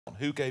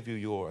Who gave you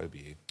your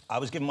OBE? I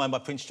was given mine by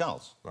Prince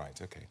Charles.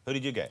 Right, OK. Who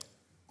did you get?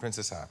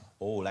 Princess Anne.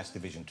 Oh, that's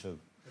Division 2.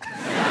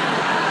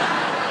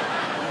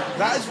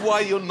 That is why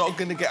you're not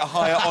going to get a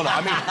higher honour.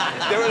 I mean,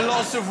 there are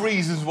lots of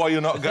reasons why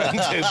you're not going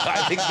to.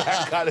 I think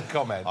that kind of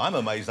comment. I'm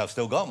amazed I've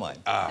still got mine.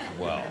 Ah,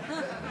 well.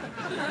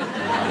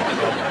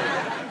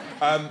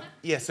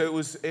 Yeah, so it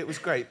was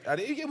great. And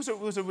it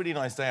was a really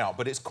nice day out,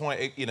 but it's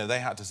quite... You know, they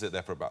had to sit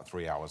there for about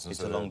 3 hours.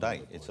 It's a long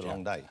day. It's a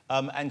long day.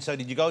 And so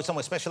did you go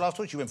somewhere special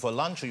afterwards? You went for a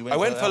lunch or you went I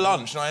went for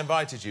lunch and I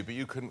invited you, but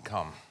you couldn't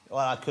come. Well,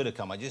 I could have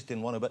come. I just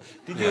didn't want to, but...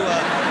 Did you...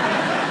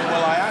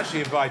 Well, I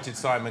actually invited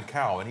Simon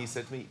Cowell and he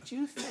said to me, do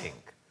you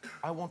think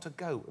I want to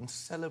go and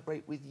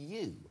celebrate with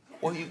you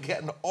while you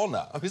get an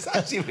honour? I was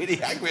actually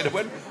really angry and I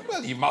went,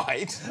 well, you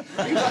might.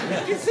 He was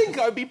like, do you think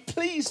I'd be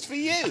pleased for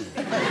you?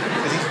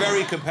 Because he's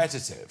very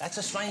competitive. That's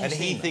a strange thing. And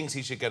he thing, thinks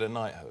he should get a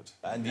knighthood.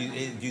 And do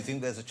you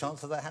think there's a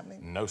chance of that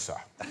happening? No, sir.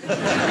 No,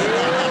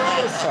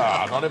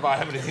 sir. Not if I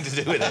have anything to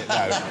do with it,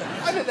 no.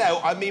 I don't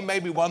know. I mean,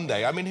 maybe one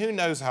day. I mean, who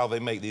knows how they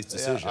make these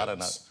decisions? Yeah, I don't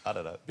know. I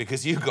don't know.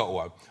 Because you got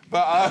one.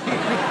 But,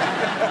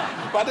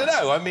 but I don't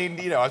know. I mean,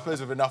 you know, I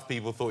suppose if enough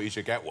people thought you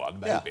should get one,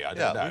 maybe. I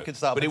don't know. We could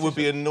start but it would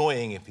be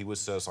annoying if he was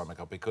Sir Simon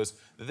Cowell, because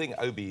the thing,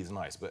 OB is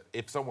nice, but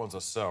if someone's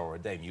a Sir or a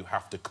Dame, you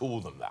have to call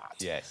them that.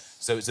 Yes.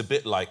 So it's a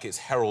bit like it's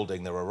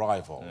heralding their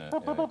arrival.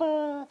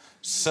 Yeah.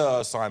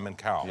 Sir Simon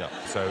Cowell. Yeah.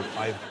 So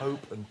I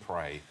hope and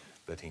pray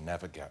that he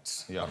never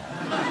gets. Yeah.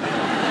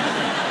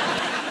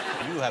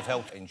 You have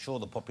helped ensure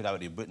the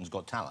popularity of Britain's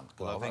Got Talent.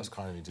 Well, that's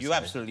kind of you to You say.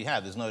 Absolutely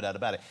have, there's no doubt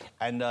about it.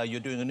 And you're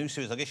doing a new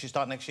series, I guess you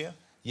start next year?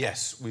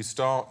 Yes, we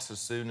start as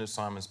soon as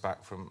Simon's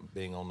back from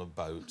being on a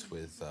boat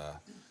with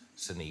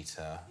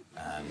Sunita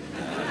and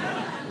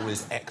all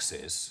his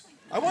exes.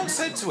 I once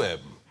said to him,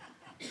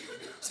 I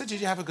said,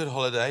 did you have a good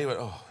holiday? He went,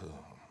 oh.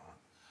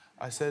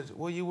 I said,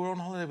 well, you were on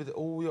holiday with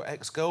all your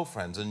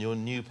ex-girlfriends and your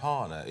new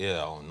partner.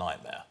 Yeah, oh,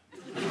 nightmare.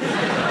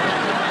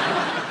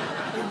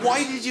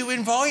 Why did you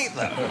invite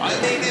them? I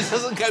mean, this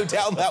doesn't go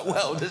down that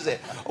well, does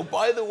it? Oh,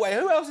 by the way,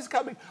 who else is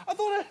coming? I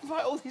thought I'd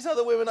invite all these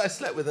other women I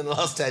slept with in the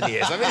last 10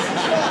 years. I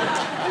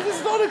mean, this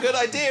is not a good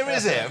idea,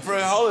 is it, for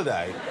a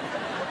holiday?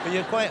 But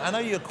you're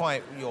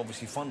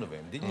obviously fond of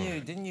him.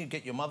 Didn't you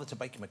get your mother to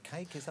bake him a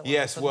cake? Is that what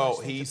Yes, well,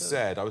 he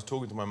said, I was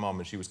talking to my mum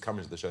and she was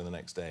coming to the show the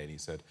next day and he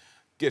said,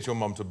 get your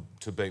mum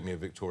to bake me a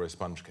Victoria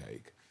sponge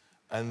cake.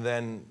 And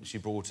then she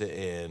brought it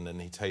in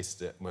and he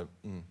tasted it and went,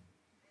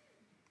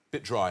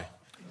 bit dry.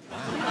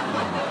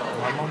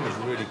 My mum was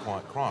really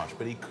quite crushed,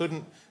 but he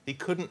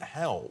couldn't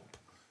help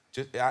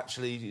just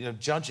actually, you know,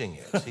 judging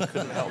it. He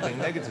couldn't help being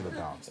negative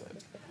about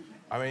it.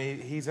 I mean,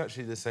 he's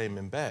actually the same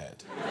in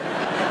bed.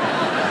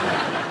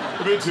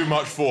 A bit too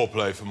much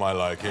foreplay for my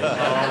liking.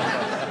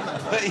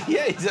 But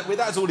yeah,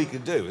 that's all he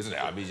can do, isn't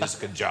it? I mean, he just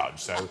can judge.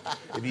 So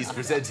if he's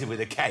presented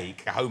with a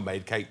cake, a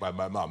homemade cake by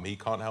my mum, he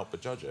can't help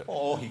but judge it.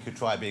 Or he could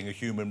try being a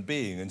human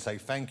being and say,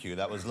 thank you,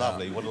 that was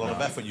lovely. What a lot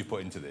of effort you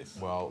put into this.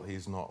 Well,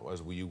 he's not,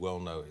 as you well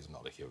know, he's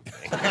not a human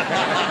being.